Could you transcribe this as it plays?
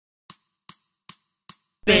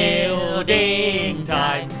Building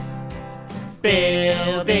time.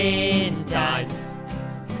 Building time.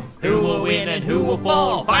 Who will win and who will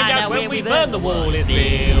fall? Find out when we burn the wall. It's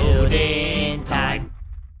building time.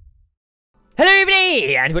 Hello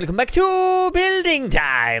everybody, and welcome back to Building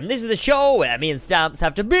Time. This is the show where me and Stamps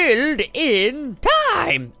have to build in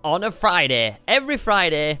time on a Friday. Every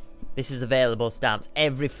Friday, this is available, Stamps,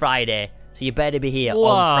 every Friday. So you better be here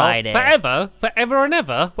on Friday. Forever? Forever and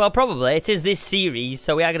ever? Well, probably. It is this series,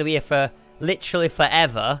 so we are going to be here for literally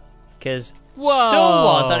forever. Because someone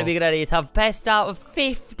thought it'd be a good idea to have best out of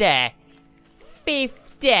 50.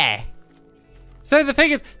 50. So the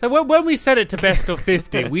thing is, that when we set it to best of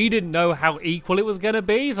 50, we didn't know how equal it was going to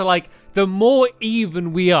be. So, like, the more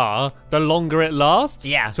even we are, the longer it lasts.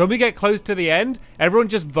 Yeah. So when we get close to the end, everyone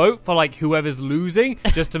just vote for, like, whoever's losing,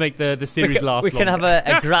 just to make the series last We longer. can have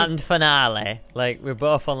a grand finale. Like, we're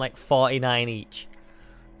both on, like, 49 each.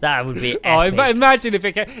 That would be epic. Oh, imagine if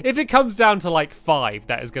it comes down to like 5,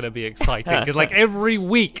 that is going to be exciting. Because like every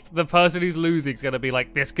week, the person who's losing is going to be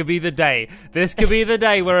like, this could be the day. This could be the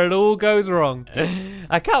day where it all goes wrong.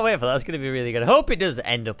 I can't wait for that. It's going to be really good. I hope it does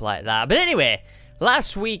end up like that. But anyway,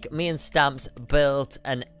 last week, me and Stamps built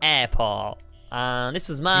an airport. And this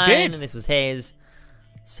was mine, and this was his.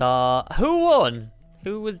 So, who won?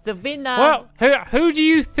 Who was the winner? Well, who do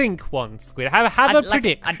you think won, Squid? Have a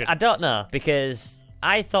prediction. I don't know, because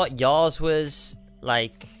I thought yours was,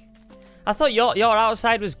 like... I thought your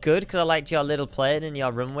outside was good, because I liked your little plane and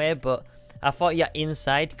your runway, but I thought your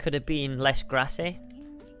inside could have been less grassy.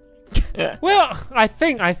 Well, I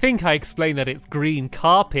think I explained that it's green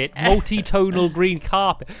carpet, multi-tonal green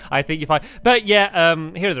carpet. I think but yeah,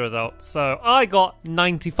 here are the results. So I got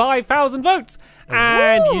 95,000 votes,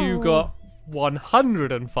 and you got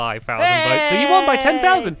 105,000 votes. So you won by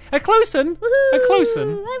 10,000. A close one. A close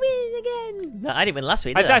one. I win again. No, I didn't win last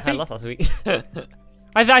week, did I? I lost last week.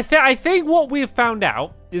 I think what we've found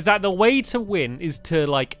out is that the way to win is to,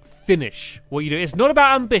 like, finish what you do. It's not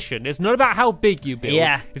about ambition. It's not about how big you build.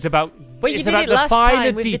 Yeah. It's about But you it's did about it the last finer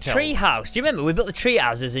time with details. the tree house. Do you remember? We built the tree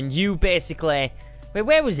houses, and you basically... Wait,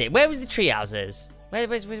 where was it? Where was the tree houses?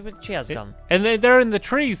 Where's the tree house gone? And they're in the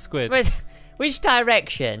trees, Squid. Which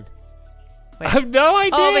direction? I have no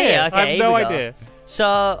idea. Oh, over here. Okay, I have no idea.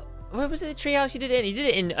 So, where was it the treehouse you did it in? You did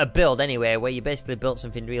it in a build anyway, where you basically built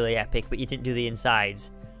something really epic, but you didn't do the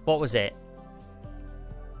insides. What was it?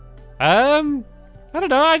 I don't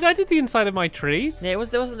know. I did the inside of my trees. Yeah,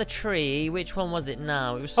 there wasn't the tree. Which one was it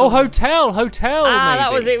now? It was hotel. Ah, maybe.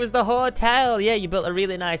 that was it. It was the hotel. Yeah, you built a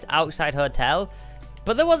really nice outside hotel,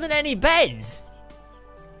 but there wasn't any beds.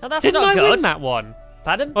 Now that's not good. Didn't I win that one?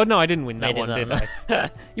 Pardon? Oh no, I didn't win that one, did I?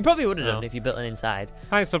 You probably would have done if you built an inside.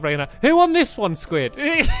 Thanks for bringing that. Who won this one, Squid?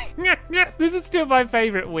 This is still my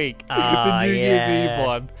favourite week. The New Year's Eve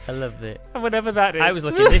one. I loved it. And whatever that is. I was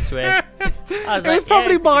looking this way. It was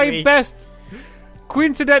probably my best.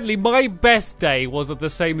 Coincidentally, my best day wasn't the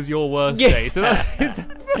same as your worst day. So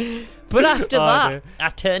but after that, I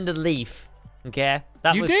turned a leaf. Okay,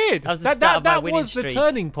 That was the start of my winning streak. That was the streak.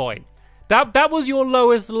 turning point. That was your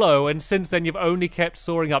lowest low, and since then you've only kept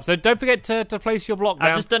soaring up. So don't forget to place your block down.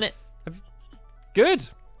 I've just done it. Good.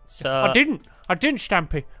 So I didn't,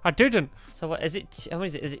 Stampy. I didn't. So what is it? How many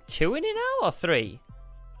is it? Is it 2 in it now or 3?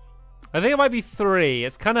 I think it might be 3.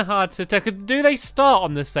 It's kind of hard to tell. Do they start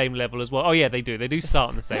on the same level as well? Oh yeah, they do. They do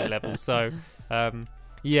start on the same level. So,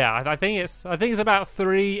 yeah, I think it's about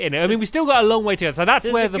 3 in it. I mean, we still got a long way to go. So that's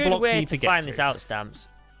where the blocks need to get to. Find this out, Stamps.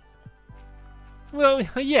 Well,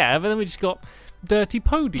 yeah, but then we just got dirty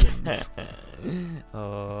podiums.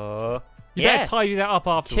 Oh, you better tidy that up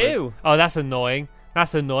afterwards. 2. Oh, that's annoying.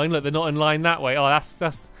 That's annoying. Look, they're not in line that way. Oh,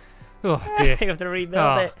 that's. Oh dear. You have to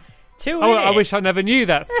rebuild it. 2 in I it. wish I never knew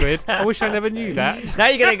that, Squid. I wish I never knew that. Now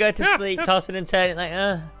you're gonna go to sleep, tossing and turning like,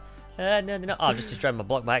 no. Oh, I just destroyed my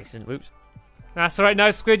block by accident. Whoops. That's all right.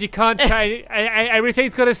 No, Squid, you can't change.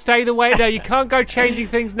 Everything's got to stay the way. No, you can't go changing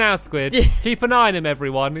things now, Squid. Keep an eye on him,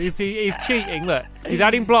 everyone. He's cheating. Look, he's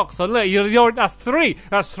adding blocks on. Look, that's 3.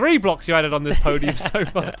 That's 3 blocks you added on this podium so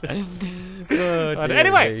far.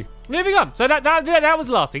 Anyway, moving on. So that was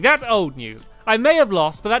last week. That's old news. I may have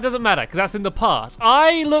lost, but that doesn't matter because that's in the past.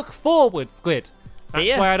 I look forward, Squid.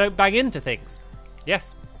 That's why I don't bang into things.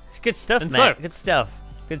 Yes. It's good stuff, and mate. So, good stuff.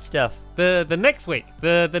 Good stuff. The next week,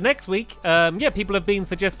 yeah, people have been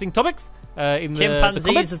suggesting topics in the comments.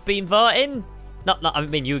 Chimpanzees have been voting. Not, I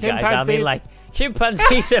mean you guys. I mean like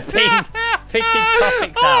chimpanzees have been picking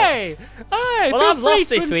topics out. Hey, well, I've lost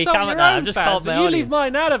this week, haven't I? I've just called my audience. You leave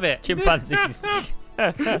mine out of it. Chimpanzees.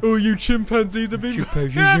 Oh, you chimpanzees have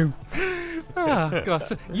been. Oh, God.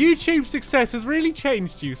 So YouTube success has really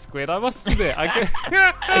changed you, Squid. I must admit.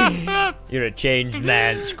 You're a changed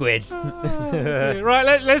man, Squid.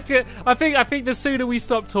 Right, let's get. I think the sooner we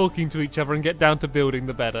stop talking to each other and get down to building,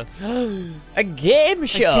 the better. A game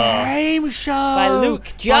show. Game show By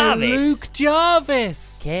Luke Jarvis. By Luke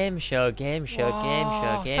Jarvis. Game show.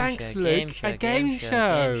 Wow, thanks, Luke. Game show. A game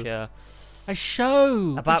show. A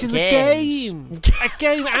show, About which is games. a game. A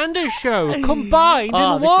game and a show combined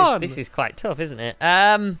Oh, in one. this is quite tough, isn't it?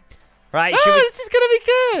 Right, This is going to be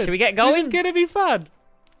good. should we get going? This is going to be fun.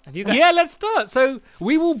 Have you got... Yeah, let's start. So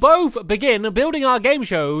we will both begin building our game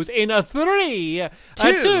shows in a 3,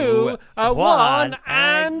 Two, 1,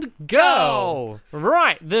 and go.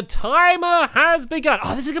 Right, the timer has begun.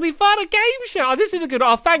 Oh, this is going to be fun, a game show. Oh, this is a good...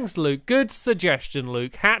 Oh, thanks, Luke. Good suggestion,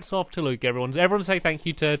 Luke. Hats off to Luke, everyone. Everyone say thank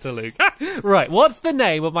you to Luke. Right, what's the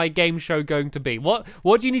name of my game show going to be? What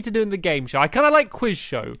do you need to do in the game show? I kind of like quiz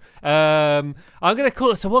show. I'm going to call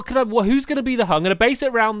it... So who's going to be the... I'm going to base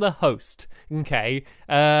it around the host. Okay.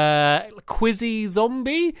 Quizzy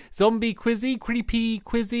zombie quizzy, creepy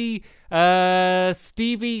quizzy,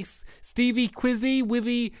 Stevie quizzy,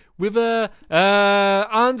 with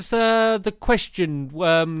answer the question.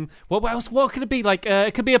 What else? What could it be? Like,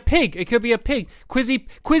 it could be a pig.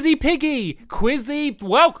 Quizzy piggy.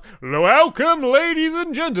 Welcome, ladies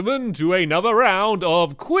and gentlemen, to another round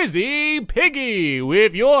of Quizzy Piggy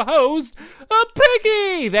with your host,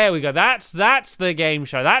 Piggy. There we go. That's the game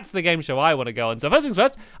show. That's the game show I want to go on. So first things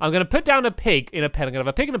first, I'm going to put down a pig in a pen. I'm going to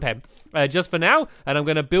have a pig in a pen just for now, and I'm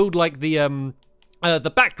going to build like the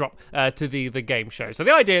backdrop to the game show. So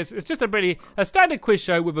the idea is it's just a standard quiz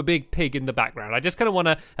show with a big pig in the background. I just kind of want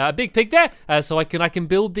a big pig there, so I can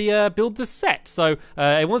build the set. So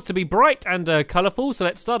it wants to be bright and colourful. So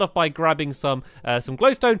let's start off by grabbing some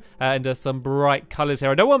glowstone and some bright colours here.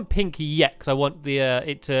 I don't want pink yet because I want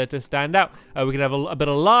it to stand out. We can have a bit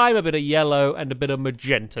of lime, a bit of yellow, and a bit of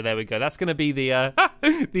magenta. There we go. That's going to be the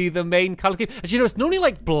the main colour scheme. As you know, it's normally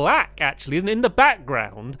like black actually, isn't it? In the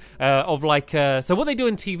background of like so what they do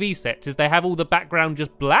in TV sets is they have all the background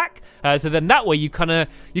just black. So then that way you kind of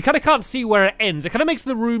can't see where it ends. It kind of makes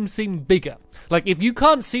the room seem bigger. Like if you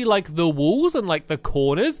can't see like the walls and like the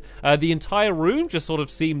corners, the entire room just sort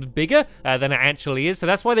of seems bigger than it actually is. So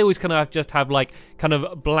that's why they always kind of just have like kind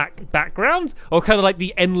of black backgrounds, or kind of like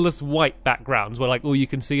the endless white backgrounds where like all you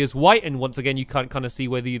can see is white, and once again you can't kind of see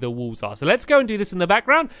where the walls are. So let's go and do this in the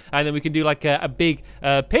background, and then we can do like a big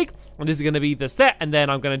pig, and this is going to be the set, and then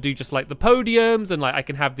I'm going to do just like the podiums, and like I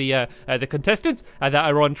can have the contestants that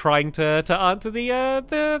are on trying to answer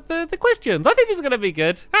the questions. I think this is going to be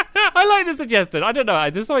good. I like the suggestion. I don't know.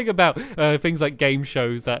 There's something about things like game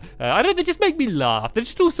shows that I don't know. They just make me laugh. They're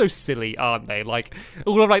just all so silly, aren't they? Like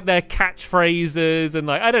all of like their catchphrases and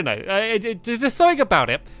like I don't know. There's just something about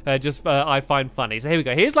it. I find funny. So here we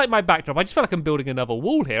go. Here's like my backdrop. I just feel like I'm building another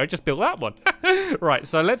wall here. I just built that one. Right.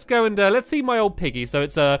 So let's go and let's see my old piggy. So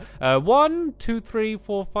it's 1, 2, 3,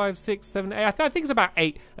 4, 5, 6, 7, 8. I think it's about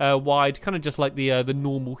 8 wide, kind of just like the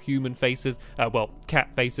normal human faces. Well, cat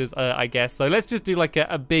faces, I guess. So let's just do like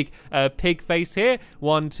a big pig face here.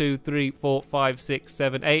 1, 2, 3, 4, 5, 6,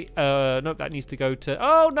 7, 8. Nope, that needs to go to.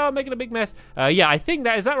 Oh no, I'm making a big mess. Yeah, I think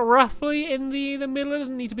that is that roughly in the middle. It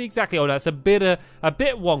doesn't need to be exactly. Oh, that's a bit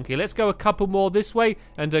wonky. Let's go a couple more this way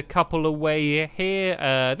and a couple away here.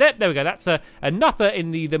 There we go. That's enough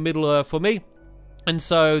in the middle for me. And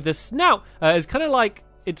so the snout is kind of like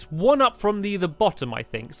it's one up from the bottom, I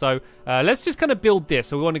think. So let's just kind of build this.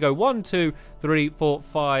 So we want to go 1, 2, 3, 4,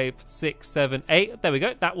 5, 6, 7, 8. There we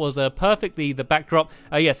go. That was perfectly the backdrop.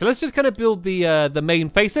 Yeah. So let's just kind of build the main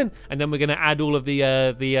face in, and then we're going to add all of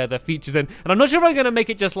the features in. And I'm not sure if I'm going to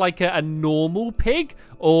make it just like a normal pig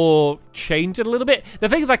or change it a little bit. The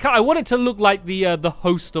thing is, I want it to look like the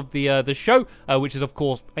host of the show, which is of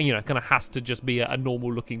course kind of has to just be a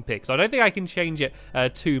normal looking pig. So I don't think I can change it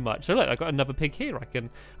too much. So look, I've got another pig here.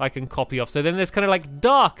 I can copy off. So then there's kind of like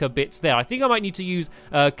darker bits there. I think I might need to use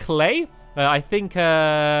clay. I think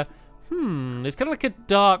it's kind of like a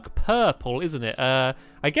dark purple, isn't it?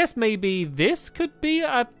 I guess maybe this could be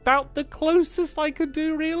about the closest I could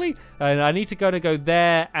do, really. And I need to go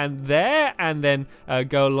there, and then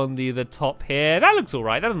go along the top here. That looks all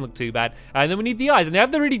right. That doesn't look too bad. And then we need the eyes, and they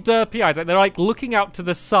have the really derpy eyes. Like they're like looking out to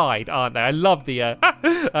the side, aren't they? I love the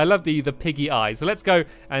I love the piggy eyes. So let's go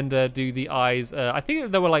and do the eyes. I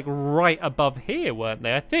think they were like right above here, weren't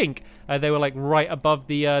they? I think they were like right above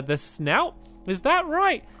the snout. Is that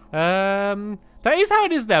right? That is how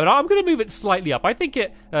it is there, but I'm going to move it slightly up. I think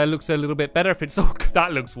it looks a little bit better if it's... Oh,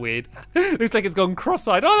 that looks weird. Looks like it's gone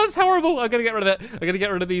cross-eyed. Oh, that's horrible. I'm going to get rid of it. I'm going to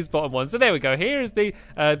get rid of these bottom ones. So there we go. Here is the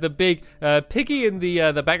big piggy in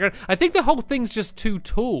the background. I think the whole thing's just too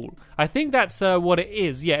tall. I think that's what it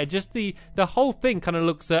is. Yeah, just the whole thing kind of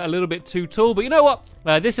looks a little bit too tall. But you know what?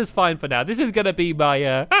 This is fine for now. This is going to be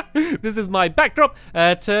my... this is my backdrop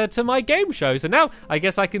to my game show. So now I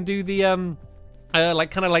guess I can do the...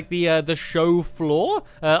 kind of like the show floor,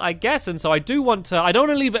 I guess. And so I do want to. I don't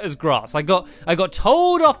want to leave it as grass. I got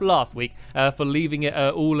told off last week for leaving it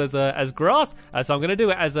all as grass. So I'm gonna do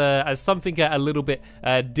it as something a little bit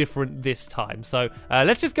different this time. So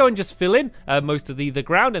let's just go and just fill in most of the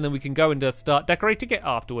ground, and then we can go and start decorating it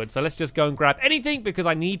afterwards. So let's just go and grab anything because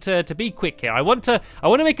I need to be quick here. I want to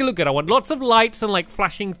make it look good. I want lots of lights and like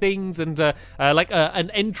flashing things and like an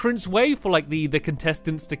entrance way for like the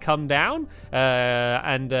contestants to come down.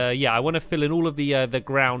 Yeah, I want to fill in all of the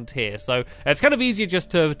ground here. So it's kind of easier just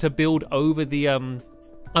to build over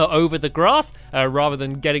the grass rather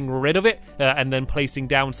than getting rid of it and then placing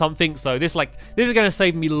down something. So this is going to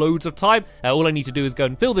save me loads of time. All I need to do is go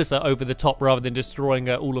and fill this over the top rather than destroying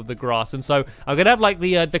all of the grass. And so I'm going to have like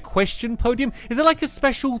the question podium. Is there like a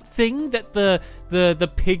special thing that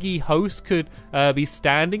the piggy host could be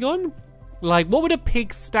standing on? Like, what would a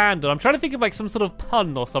pig stand on? I'm trying to think of like some sort of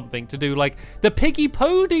pun or something to do, like the piggy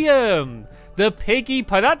podium. The piggy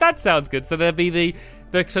that sounds good. So there'll be the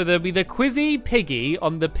quizzy piggy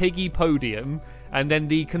on the piggy podium, and then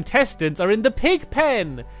the contestants are in the pig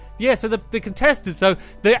pen. Yeah, so the contestants. So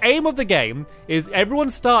the aim of the game is everyone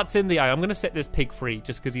starts in the. I'm going to set this pig free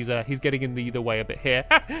just because he's getting in the way a bit here.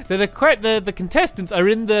 So the contestants are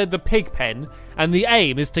in the pig pen, and the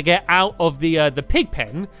aim is to get out of the pig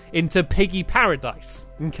pen into piggy paradise.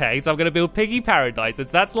 Okay, so I'm going to build piggy paradise.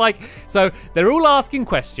 That's like, so they're all asking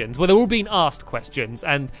questions. Well, they're all being asked questions,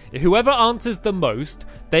 and whoever answers the most,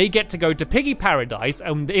 they get to go to piggy paradise.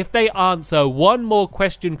 And if they answer one more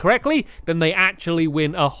question correctly, then they actually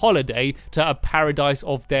win a holiday to a paradise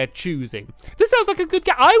of their choosing. This sounds like a good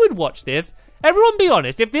game. I would watch this. Everyone be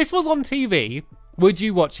honest, if this was on TV, would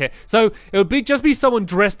you watch it? So it would just be someone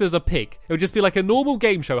dressed as a pig. It would just be like a normal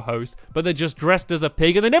game show host, but they're just dressed as a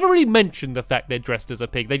pig, and they never really mention the fact they're dressed as a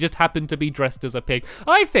pig. They just happen to be dressed as a pig.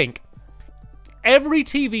 I think every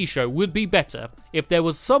TV show would be better if there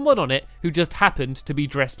was someone on it who just happened to be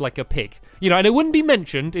dressed like a pig. You know, and it wouldn't be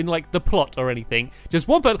mentioned in like the plot or anything. Just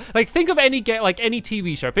one person. Like think of any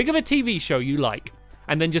TV show. Think of a TV show you like,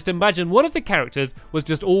 and then just imagine one of the characters was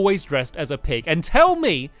just always dressed as a pig, and tell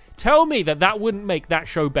me that wouldn't make that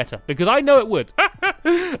show better, because I know it would.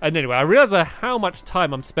 And anyway, I realize how much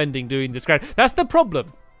time I'm spending doing this ground. That's the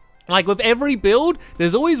problem. Like with every build,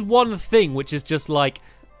 there's always one thing which is just like,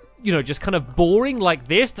 you know, just kind of boring like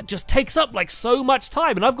this that just takes up like so much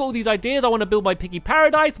time. And I've got all these ideas. I want to build my piggy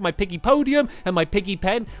paradise, my piggy podium, and my piggy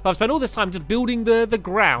pen. I've spent all this time just building the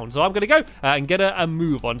ground. So I'm going to go and get a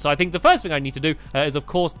move on. So I think the first thing I need to do is, of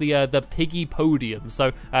course, the piggy podium.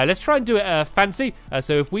 So let's try and do it fancy.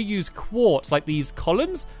 So if we use quartz, like these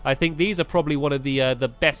columns, I think these are probably one of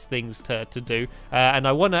the best things to do. And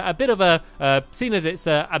I want a bit of a, seeing as it's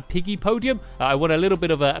a piggy podium, I want a little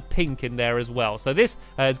bit of a pink in there as well. So this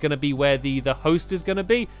is going to be where the host is going to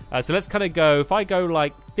be. So let's kind of go, if I go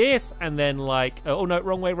like this and then like, oh no,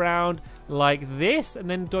 wrong way round, like this, and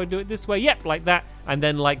then do I do it this way? Yep, like that, and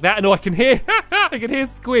then like that. And oh, I can hear I can hear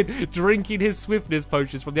Squid drinking his swiftness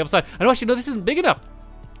potions from the other side. And actually, no, this isn't big enough.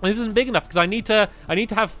 This isn't big enough because I need to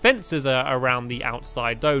have fences around the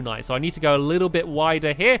outside, don't I? So I need to go a little bit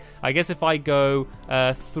wider here. I guess if I go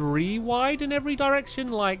 3 wide in every direction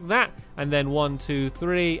like that, and then 1, 2,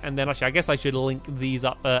 3, and then actually I guess I should link these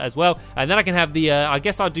up as well, and then I can have the I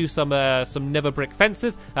guess I'll do some nether brick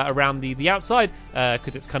fences around the outside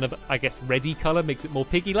because it's kind of, I guess, reddy color makes it more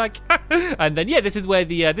piggy like. And then yeah, this is where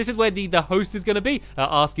the host is going to be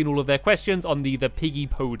asking all of their questions on the piggy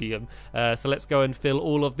podium. So let's go and fill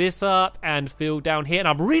all of this up and fill down here, and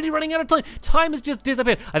I'm really running out of time. Time has just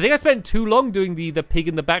disappeared. I think I spent too long doing the pig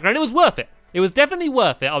in the background. It was worth it. It was definitely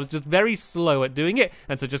worth it. I was just very slow at doing it,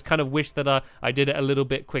 and so just kind of wish that I did it a little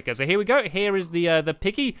bit quicker. So here we go. Here is the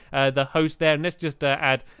piggy, the host there, and let's just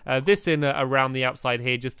add this in around the outside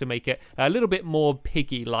here just to make it a little bit more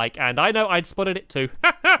piggy-like. And I know I'd spotted it too.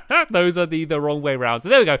 Those are the wrong way round. So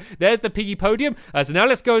there we go. There's the piggy podium. So now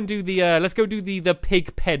let's go and do the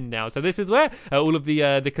pig pen now. So this is where all of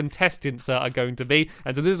the contestants are going to be,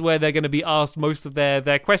 and so this is where they're going to be asked most of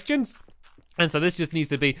their questions. And so this just needs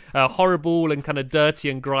to be horrible and kind of dirty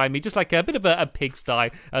and grimy, just like a bit of a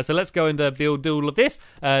pigsty. So let's go and build all of this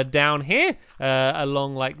down here,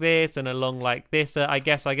 along like this and along like this. I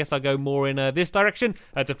guess I'll go more in this direction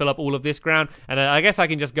to fill up all of this ground. And I guess I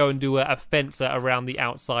can just go and do a fence around the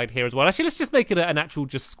outside here as well. Actually, let's just make it an actual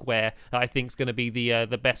just square. I think is going to be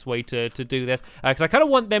the best way to do this, because I kind of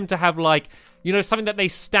want them to have like, you know, something that they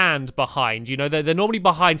stand behind. You know, they're normally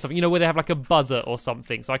behind something, you know, where they have like a buzzer or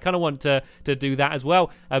something. So I kind of want to do that as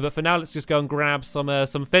well. But for now, let's just go and grab some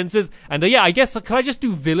fences. And yeah, I guess, can I just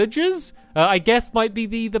do villagers? I guess might be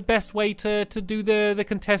the best way to do the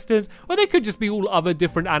contestants. Or they could just be all other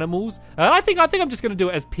different animals. I think I'm just going to do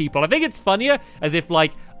it as people. I think it's funnier as if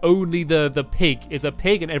like only the pig is a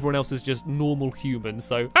pig and everyone else is just normal humans.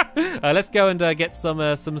 So let's go and get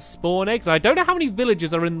some spawn eggs. I don't know how many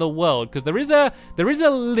villagers are in the world, because there is a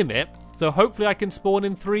limit. So hopefully I can spawn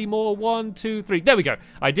in 3 more. 1, 2, 3. There we go.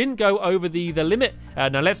 I didn't go over the limit.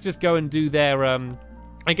 Now let's just go and do their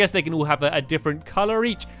I guess they can all have a different color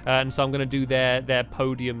each, and so I'm going to do their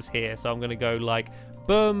podiums here. So I'm going to go like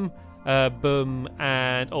boom, boom,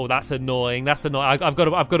 and oh, that's annoying. That's annoying. I've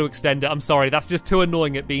got to extend it. I'm sorry. That's just too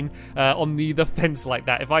annoying. It being on the fence like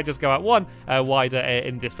that. If I just go out one wider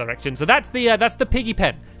in this direction. So that's the piggy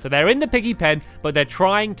pen. So they're in the piggy pen, but they're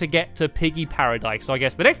trying to get to Piggy Paradise. So I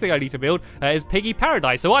guess the next thing I need to build is Piggy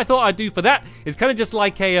Paradise. So what I thought I'd do for that is kind of just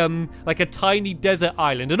like a tiny desert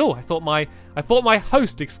island. And oh, I thought my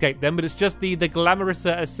host escaped them, but it's just the glamorous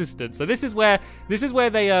assistant. So this is where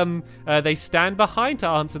they stand behind to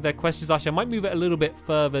answer their questions. Actually, I might move it a little bit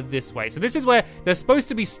further this way. So this is where they're supposed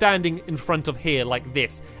to be standing in front of here like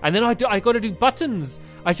this. And then I got to do buttons.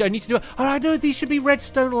 Actually, I need to do it. Oh, I know these should be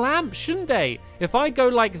redstone lamps, shouldn't they? If I go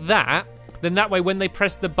like that, then that way when they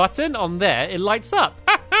press the button on there, it lights up.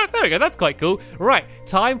 There we go, that's quite cool. Right,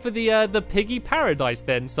 time for the Piggy Paradise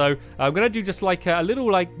then. So I'm gonna do just like a little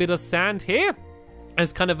like bit of sand here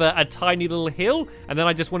as kind of a tiny little hill, and then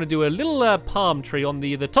I just want to do a little palm tree on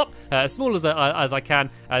the top, as small as I can.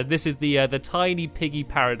 This is the tiny Piggy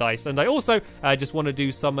Paradise, and I also just want to do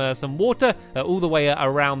some water all the way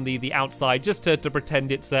around the outside, just to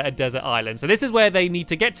pretend it's a desert island. So this is where they need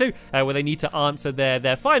to get to, where they need to answer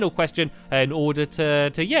their final question in order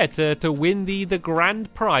to win the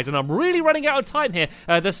grand prize. And I'm really running out of time here.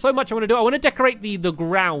 There's so much I want to do. I want to decorate the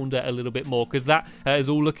ground a little bit more, because that is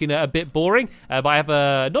all looking a bit boring. But I have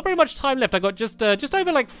not very much time left. I got just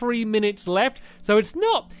over like 3 minutes left, so it's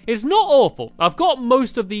not awful. I've got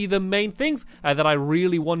most of the main things that I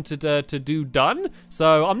really wanted to do done,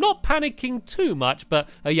 so I'm not panicking too much. But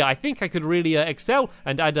yeah, I think I could really excel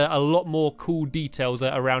and add a lot more cool details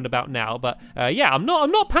around about now. But yeah, I'm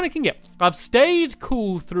not panicking yet. I've stayed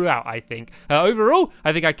cool throughout. I think overall,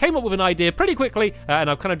 I think I came up with an idea pretty quickly, and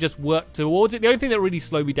I've kind of just worked towards it. The only thing that really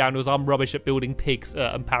slowed me down was I'm rubbish at building pigs,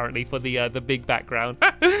 apparently, for the big background.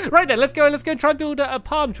 Right then, let's go and try and build a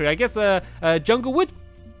palm tree. I guess jungle wood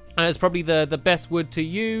is probably the best wood to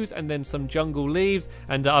use, and then some jungle leaves.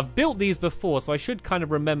 And I've built these before, so I should kind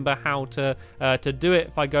of remember how to do it.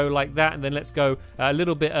 If I go like that, and then let's go a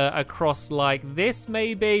little bit across like this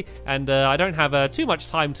maybe. And I don't have too much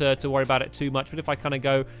time to worry about it too much, but if I kind of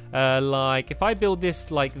go like, if I build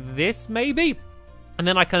this like this maybe, and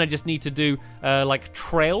then I kind of just need to do like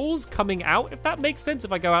trails coming out, if that makes sense.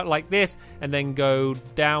 If I go out like this and then go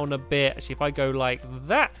down a bit. Actually, if I go like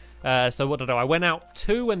that. So what did I do? I went out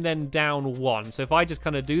 2 and then down 1. So if I just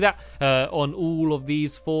kind of do that on all of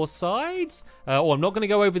these 4 sides. Oh, I'm not going to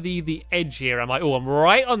go over the edge here, am I? Oh, I'm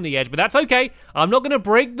right on the edge, but that's okay. I'm not going to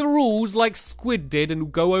break the rules like Squid did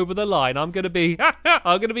and go over the line. I'm going to be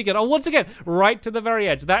good. Oh, once again, right to the very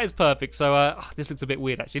edge. That is perfect. So this looks a bit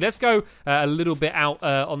weird, actually. Let's go a little bit out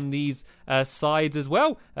on these sides as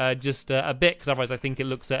well. Just a bit, because otherwise I think it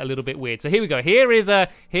looks a little bit weird. So here we go. Here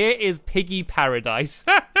is Piggy Paradise.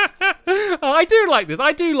 I do like this.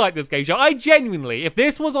 I do like this game show. I genuinely, if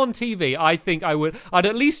this was on TV, I think I'd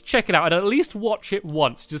at least check it out. I'd at least watch it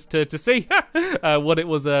once, just to see what it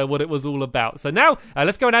was all about. So now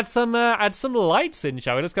let's go and add some lights in,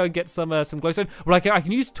 shall we? Let's go and get some glowstone. Well, I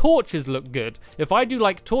can use torches. Look good. If I do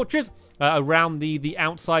like torches around the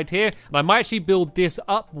outside here, and I might actually build this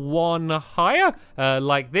up 1 higher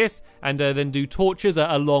like this, and then do torches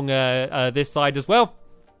along this side as well.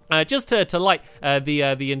 just to light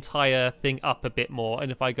the entire thing up a bit more.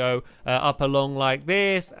 And if I go up along like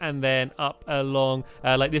this and then up along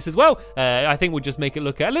like this as well, I think we'll just make it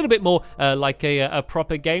look a little bit more like a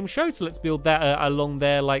proper game show. So let's build that along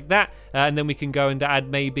there like that, and then we can go and add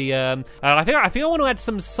maybe I think I want to add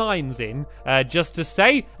some signs in just to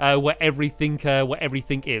say what everything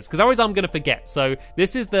is, because otherwise I'm gonna forget. So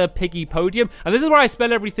this is the piggy podium, and this is where I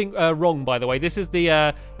spell everything wrong, by the way. This is the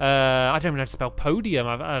I don't even know how to spell podium.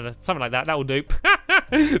 Something like that. That will do.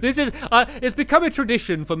 This is it's become a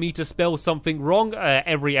tradition for me to spell something wrong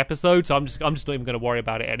every episode, so I'm just not even going to worry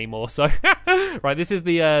about it anymore. So right, this is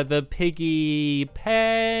the piggy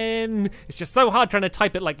pen. It's just so hard trying to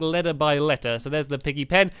type it like letter by letter. So there's the piggy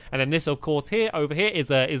pen, and then this, of course, over here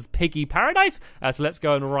is Piggy Paradise. So let's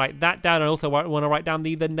go and write that down. I also want to write down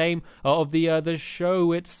the name of the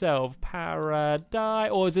show itself,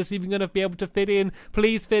 Paradise. Or is this even going to be able to fit in?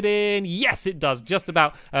 Please fit in. Yes, it does. Just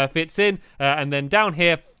about fits in. And then down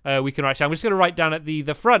here we can write down. We're just going to write down at the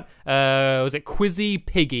front. Was it Quizzy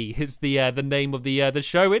Piggy? Is the name of the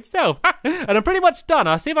show itself. And I'm pretty much done.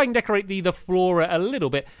 I'll see if I can decorate the floor a little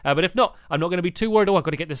bit. But if not, I'm not going to be too worried. Oh, I've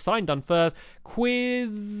got to get this sign done first.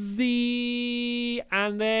 Quizzy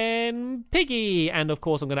and then Piggy. And of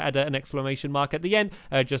course, I'm going to add an exclamation mark at the end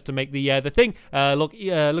just to make the thing look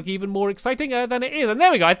even more exciting than it is. And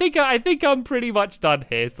there we go. I think I'm pretty much done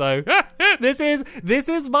here. So this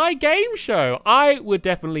is my game show. I would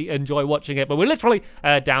definitely enjoy watching it, but we're literally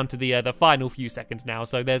down to the final few seconds now.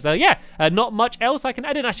 So there's not much else I can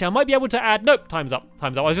add in. Actually, I might be able to add. Nope, time's up. I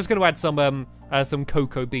was just going to add some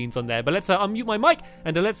cocoa beans on there, but let's unmute my mic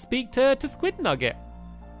and let's speak to Squid Nugget.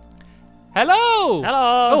 Hello.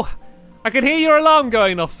 Hello. Oh, I can hear your alarm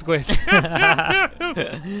going off, Squid.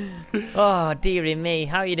 Oh, dearie me.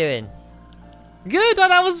 How are you doing? Good. Oh,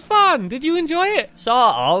 that was fun. Did you enjoy it?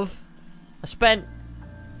 Sort of. I spent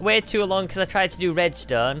way too long because I tried to do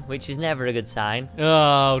redstone, which is never a good sign.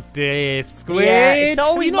 Oh dear, Squid. Yeah, it's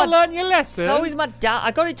always you not learnt your lesson. It's always my dad.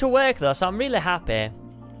 I got it to work though, so I'm really happy.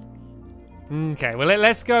 Okay, well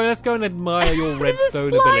let's go and admire your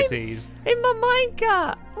redstone abilities. In my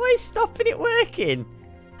minecart. Why is stopping it working?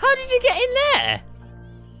 How did you get in there?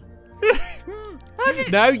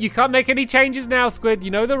 No, you can't make any changes now, Squid. You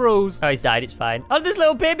know the rules. Oh, he's died. It's fine. Oh, there's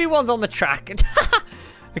little baby ones on the track.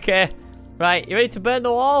 Okay. Right, you ready to burn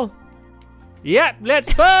the wall? Yep,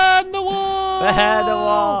 let's burn the wall. Burn the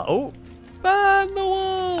wall. Oh. Burn the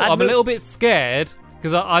wall. I'm a little bit scared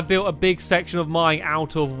because I built a big section of mine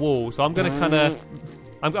out of wall. So I'm going to kind of...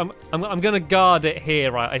 I'm going to guard it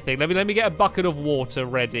here, right, I think. Let me get a bucket of water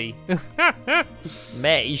ready.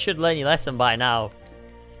 Mate, you should learn your lesson by now.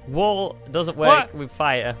 Wall doesn't work with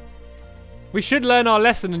fire. We should learn our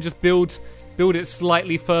lesson and just build it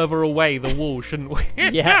slightly further away, the wall, shouldn't we?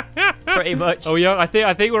 Yeah, pretty much. Oh yeah, I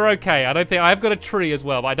think we're okay. I've got a tree as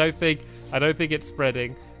well, but I don't think it's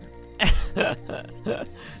spreading.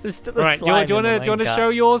 There's still right, do you want to show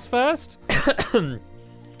yours first? Oh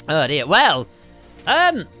dear. Well,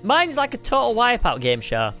 mine's like a total wipeout game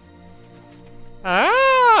show.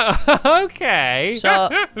 Ah, okay. So,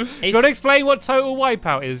 you got to explain what Total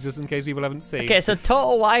Wipeout is, just in case people haven't seen. Okay, so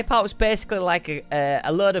Total Wipeout is basically like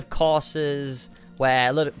a load of courses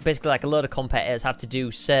where basically a load of competitors have to do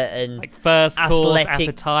certain like first course,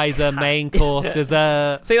 appetizer, main course,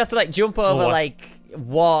 dessert. So you have to like jump over like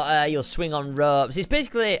water. You'll swing on ropes. It's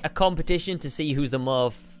basically a competition to see who's the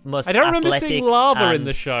most I don't remember seeing lava in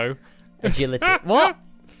the show. Agility. What?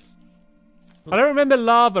 I don't remember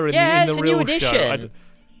lava in the real show. Yeah, it's a new edition.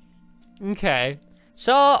 Okay.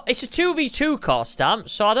 So, it's a 2v2 course, Stamp,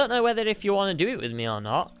 so I don't know whether if you want to do it with me or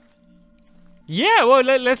not. Yeah, well,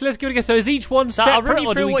 let's give it a go. So is each one separate, I'll run you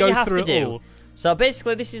or through do we what go you have through to it do. all? So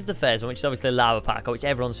basically, this is the first one, which is obviously Lava Parkour, which is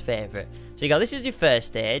everyone's favourite. So you go, this is your first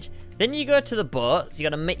stage. Then you go to the boats. You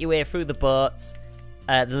got to make your way through the boats,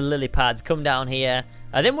 the lily pads, come down here.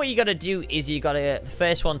 Then what you got to do is you got to the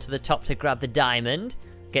first one to the top to grab the diamond.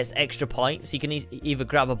 Gets extra points. You can either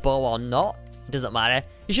grab a bow or not. It doesn't matter.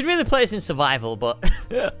 You should really play this in survival, but...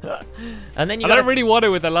 And then I don't really want it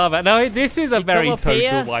with the lava. No, this is a very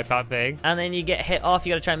total wipeout thing. And then you get hit off.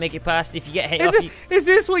 You got to try and make it past. If you get hit off... Is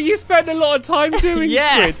this what you spent a lot of time doing,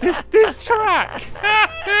 yeah. Squid? This track?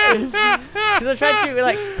 Because I tried to do it with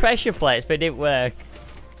like pressure plates, but it didn't work.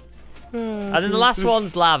 And then the last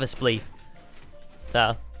one's lava spleef.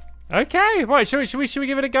 So... Okay, right. Should we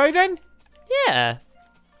give it a go then? Yeah.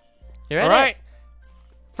 You ready? All right.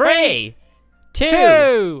 3,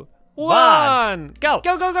 2, 1. Go.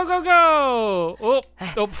 Go, go, go, go, go.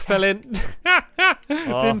 Oh, fell in.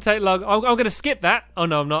 Didn't take long. I'm going to skip that. Oh,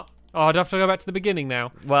 no, I'm not. Oh, I'd have to go back to the beginning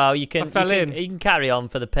now. Well, you can. I fell in. You can carry on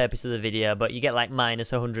for the purpose of the video, but you get like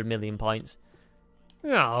minus 100 million points.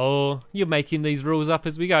 No, you're making these rules up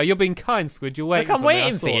as we go. You're being kind, Squid. You're waiting. Look, I'm for me. I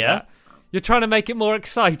waiting saw for you. that. You're trying to make it more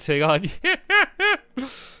exciting, aren't you?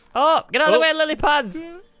 Oh, get out of the Oh. way, lily pads.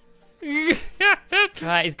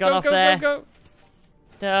 Right, he's gone off there. Go.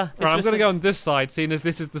 This Right, I'm was going to some- go on this side, seeing as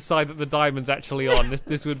this is the side that the diamond's actually on.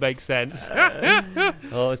 This would make sense.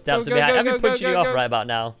 Oh, stabs Go, are behind. go, I've been go, punching go, you off go. right about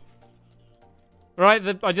now. Right,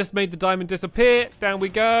 I just made the diamond disappear. Down we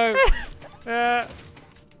go. Can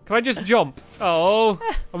I just jump? Oh,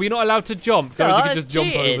 are we not allowed to jump? No, Because you can that's just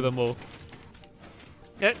jump cheating. over them all.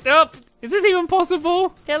 Up. Is this even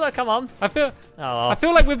possible? Yeah, look, come on. I feel Oh,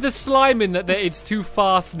 like with the slime in that it's too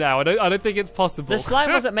fast now. I don't think it's possible. the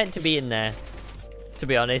slime wasn't meant to be in there, to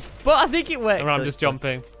be honest. But I think it works. Right, I'm just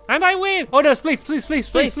jumping. And I win! Oh no, spleef. Please.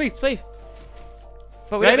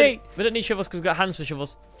 But we Ready? don't need shovels because we've got hands for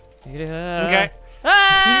shovels. Okay.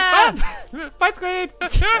 Ah! Bye, Squid!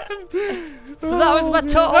 So that was my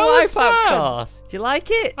total That was wipeout fun. course. Do you like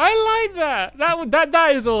it? I like that.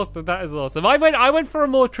 That is awesome. That is awesome. I went for a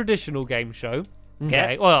more traditional game show.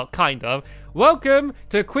 Okay. Well, kind of. Welcome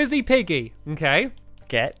to Quizzy Piggy. Okay.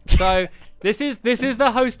 Okay. So this is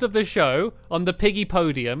the host of the show on the Piggy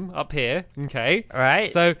podium up here. Okay.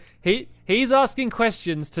 Right. So he's asking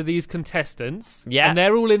questions to these contestants. Yeah. And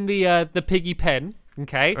they're all in the Piggy pen.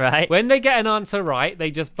 Okay. Right. When they get an answer right,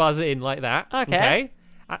 they just buzz it in like that. Okay.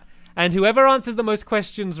 And whoever answers the most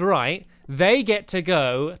questions right, they get to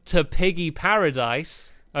go to Piggy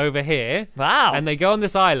Paradise over here. Wow. And they go on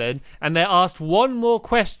this island and they're asked one more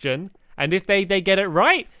question. And if they get it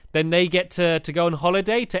right, then they get to go on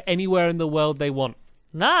holiday to anywhere in the world they want.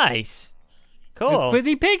 Nice. With Cool.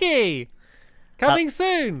 Quizzy Piggy. Coming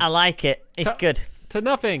soon. I like it. It's good. To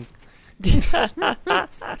nothing.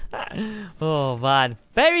 Oh man,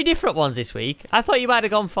 very different ones this week. I thought you might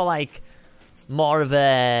have gone for like more of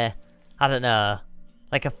a, I don't know,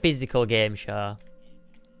 like a physical game show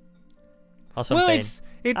or something.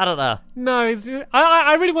 Well, I don't know. No,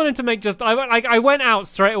 I really wanted to make I went out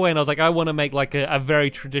straight away and I was like, I want to make like a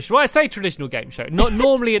very traditional. Well, I say traditional game show. Not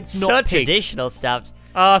normally it's So not pigs traditional stamps.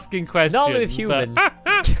 asking questions. Normally with but- humans.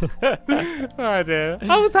 Oh dear.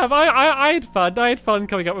 I had fun. I had fun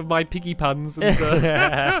coming up with my piggy puns and,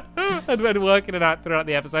 and working it out throughout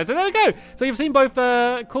the episode. So there we go. So you've seen both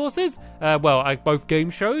courses. Both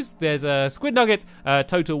game shows. There's Squid Nuggets,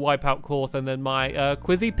 Total Wipeout course, and then my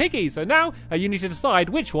Quizzy Piggy. So now you need to decide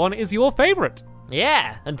which one is your favourite.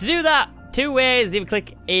 Yeah, and to do that, two ways. You can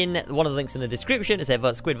click in one of the links in the description to say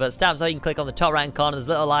vote Squid, vote Stamps, or you can click on the top right corner. There's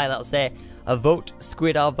a little line that'll say vote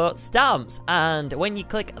Squid or vote Stamps. And when you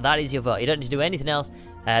click, that is your vote. You don't need to do anything else.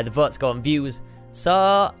 The votes go on views.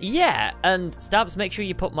 So yeah, and Stamps, make sure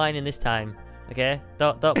you put mine in this time. Okay?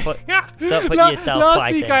 Don't put yourself Last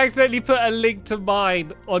twice week in. I accidentally put a link to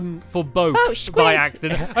mine on for both Vote Squid. by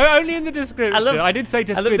accident. Only in the description. I did say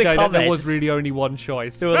to I love Squid the though that there was comments. really only one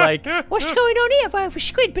choice. They were like, what's going on here? Vote for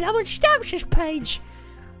Squid, but I'm on Stamps' page.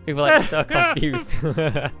 People were like so confused.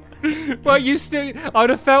 Well, I would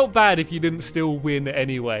have felt bad if you didn't still win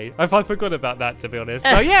anyway. I forgot about that, to be honest.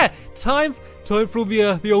 So yeah, time for all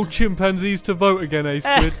the old chimpanzees to vote again, eh,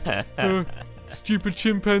 Squid? Stupid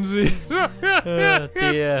chimpanzee. Oh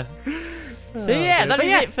dear. So yeah, dear. that So is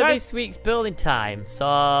yeah, it for that- this week's building time. So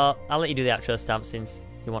I'll let you do the outro Stamp since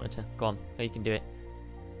you wanted to. Go on, or you can do it.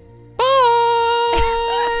 Bye.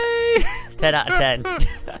 10 out of 10.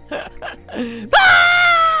 Bye!